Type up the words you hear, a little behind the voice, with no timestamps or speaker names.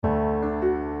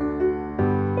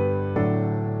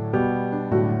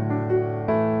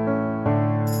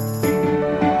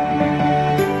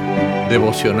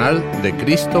Devocional de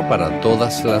Cristo para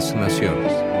todas las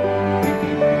naciones.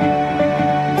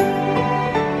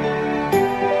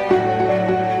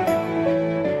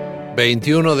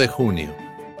 ...21 de junio...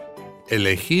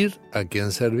 Elegir a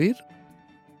quién servir.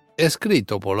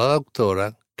 Escrito por la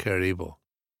doctora Carrie Bo.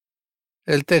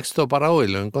 El texto para hoy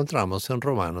lo encontramos en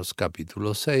Romanos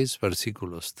capítulo 6,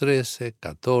 versículos 13,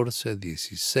 14,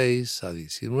 16 a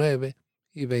 19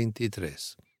 y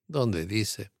 23, donde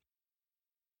dice: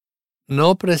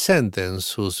 No presenten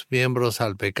sus miembros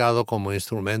al pecado como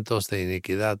instrumentos de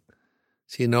iniquidad,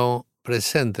 sino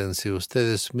preséntense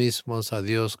ustedes mismos a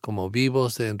Dios como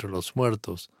vivos de entre los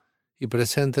muertos, y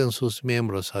presenten sus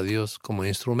miembros a Dios como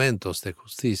instrumentos de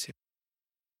justicia.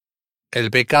 El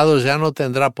pecado ya no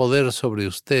tendrá poder sobre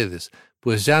ustedes,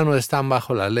 pues ya no están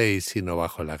bajo la ley, sino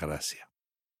bajo la gracia.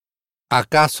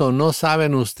 ¿Acaso no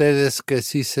saben ustedes que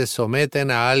si se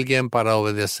someten a alguien para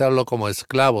obedecerlo como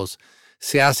esclavos,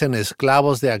 se hacen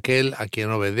esclavos de aquel a quien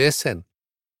obedecen,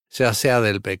 ya sea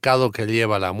del pecado que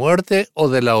lleva a la muerte o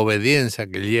de la obediencia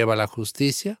que lleva a la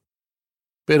justicia?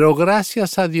 Pero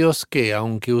gracias a Dios que,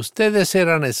 aunque ustedes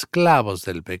eran esclavos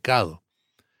del pecado,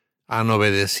 han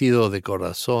obedecido de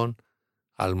corazón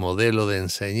al modelo de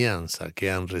enseñanza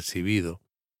que han recibido,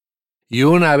 y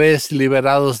una vez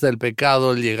liberados del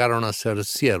pecado llegaron a ser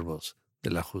siervos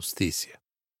de la justicia.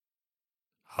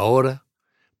 Ahora,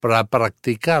 para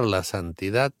practicar la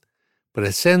santidad,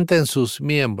 presenten sus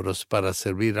miembros para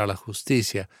servir a la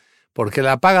justicia, porque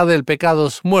la paga del pecado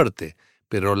es muerte,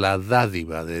 pero la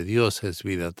dádiva de Dios es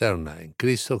vida eterna en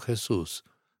Cristo Jesús,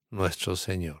 nuestro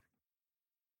Señor.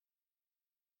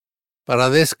 Para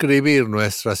describir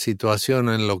nuestra situación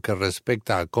en lo que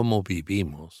respecta a cómo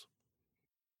vivimos,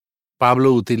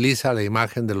 Pablo utiliza la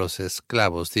imagen de los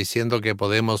esclavos, diciendo que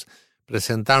podemos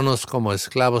presentarnos como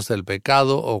esclavos del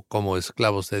pecado o como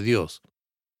esclavos de Dios.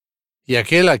 Y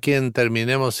aquel a quien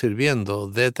terminemos sirviendo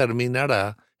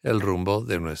determinará el rumbo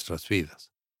de nuestras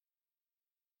vidas.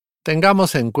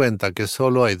 Tengamos en cuenta que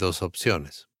solo hay dos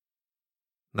opciones.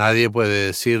 Nadie puede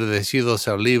decir: decido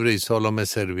ser libre y solo me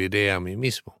serviré a mí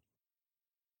mismo.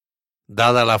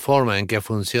 Dada la forma en que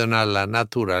funciona la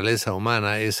naturaleza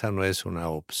humana, esa no es una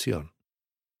opción.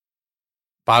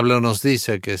 Pablo nos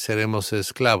dice que seremos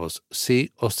esclavos,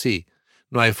 sí o sí.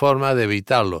 No hay forma de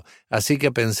evitarlo, así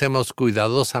que pensemos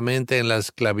cuidadosamente en la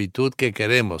esclavitud que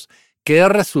queremos. ¿Qué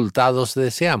resultados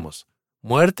deseamos?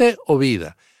 ¿Muerte o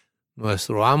vida?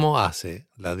 Nuestro amo hace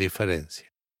la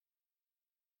diferencia.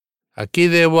 Aquí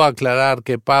debo aclarar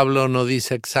que Pablo no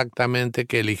dice exactamente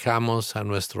que elijamos a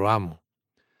nuestro amo,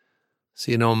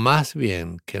 sino más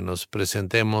bien que nos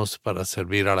presentemos para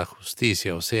servir a la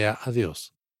justicia, o sea, a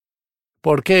Dios.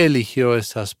 ¿Por qué eligió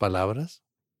esas palabras?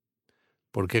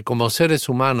 Porque como seres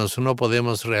humanos no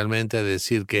podemos realmente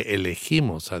decir que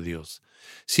elegimos a Dios,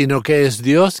 sino que es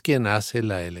Dios quien hace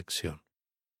la elección.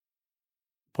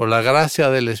 Por la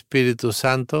gracia del Espíritu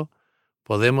Santo,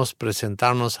 podemos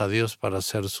presentarnos a Dios para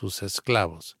ser sus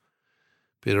esclavos,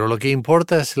 pero lo que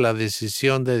importa es la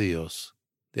decisión de Dios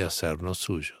de hacernos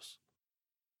suyos.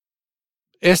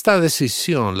 Esta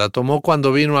decisión la tomó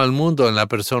cuando vino al mundo en la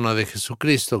persona de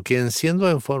Jesucristo, quien, siendo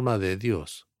en forma de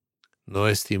Dios, no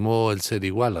estimó el ser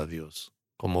igual a Dios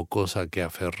como cosa que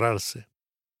aferrarse,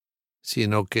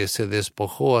 sino que se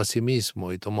despojó a sí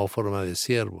mismo y tomó forma de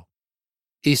siervo,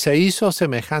 y se hizo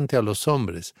semejante a los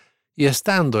hombres, y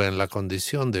estando en la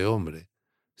condición de hombre,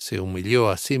 se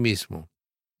humilló a sí mismo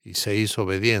y se hizo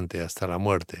obediente hasta la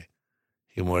muerte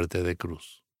y muerte de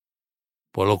cruz.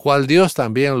 Por lo cual Dios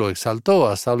también lo exaltó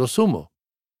hasta lo sumo,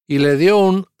 y le dio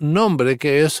un nombre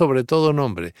que es sobre todo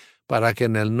nombre, para que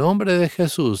en el nombre de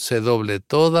Jesús se doble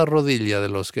toda rodilla de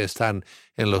los que están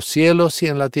en los cielos y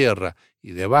en la tierra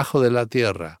y debajo de la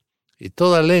tierra, y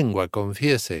toda lengua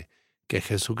confiese que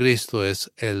Jesucristo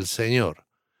es el Señor,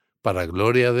 para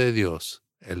gloria de Dios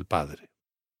el Padre.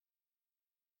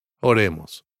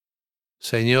 Oremos.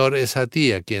 Señor, es a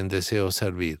ti a quien deseo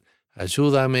servir.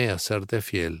 Ayúdame a serte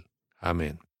fiel.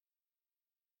 Amén.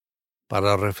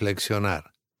 Para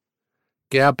reflexionar.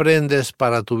 ¿Qué aprendes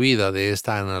para tu vida de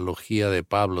esta analogía de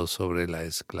Pablo sobre la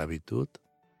esclavitud?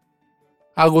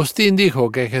 Agustín dijo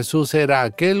que Jesús era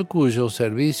aquel cuyo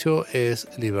servicio es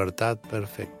libertad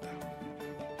perfecta.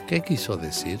 ¿Qué quiso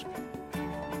decir?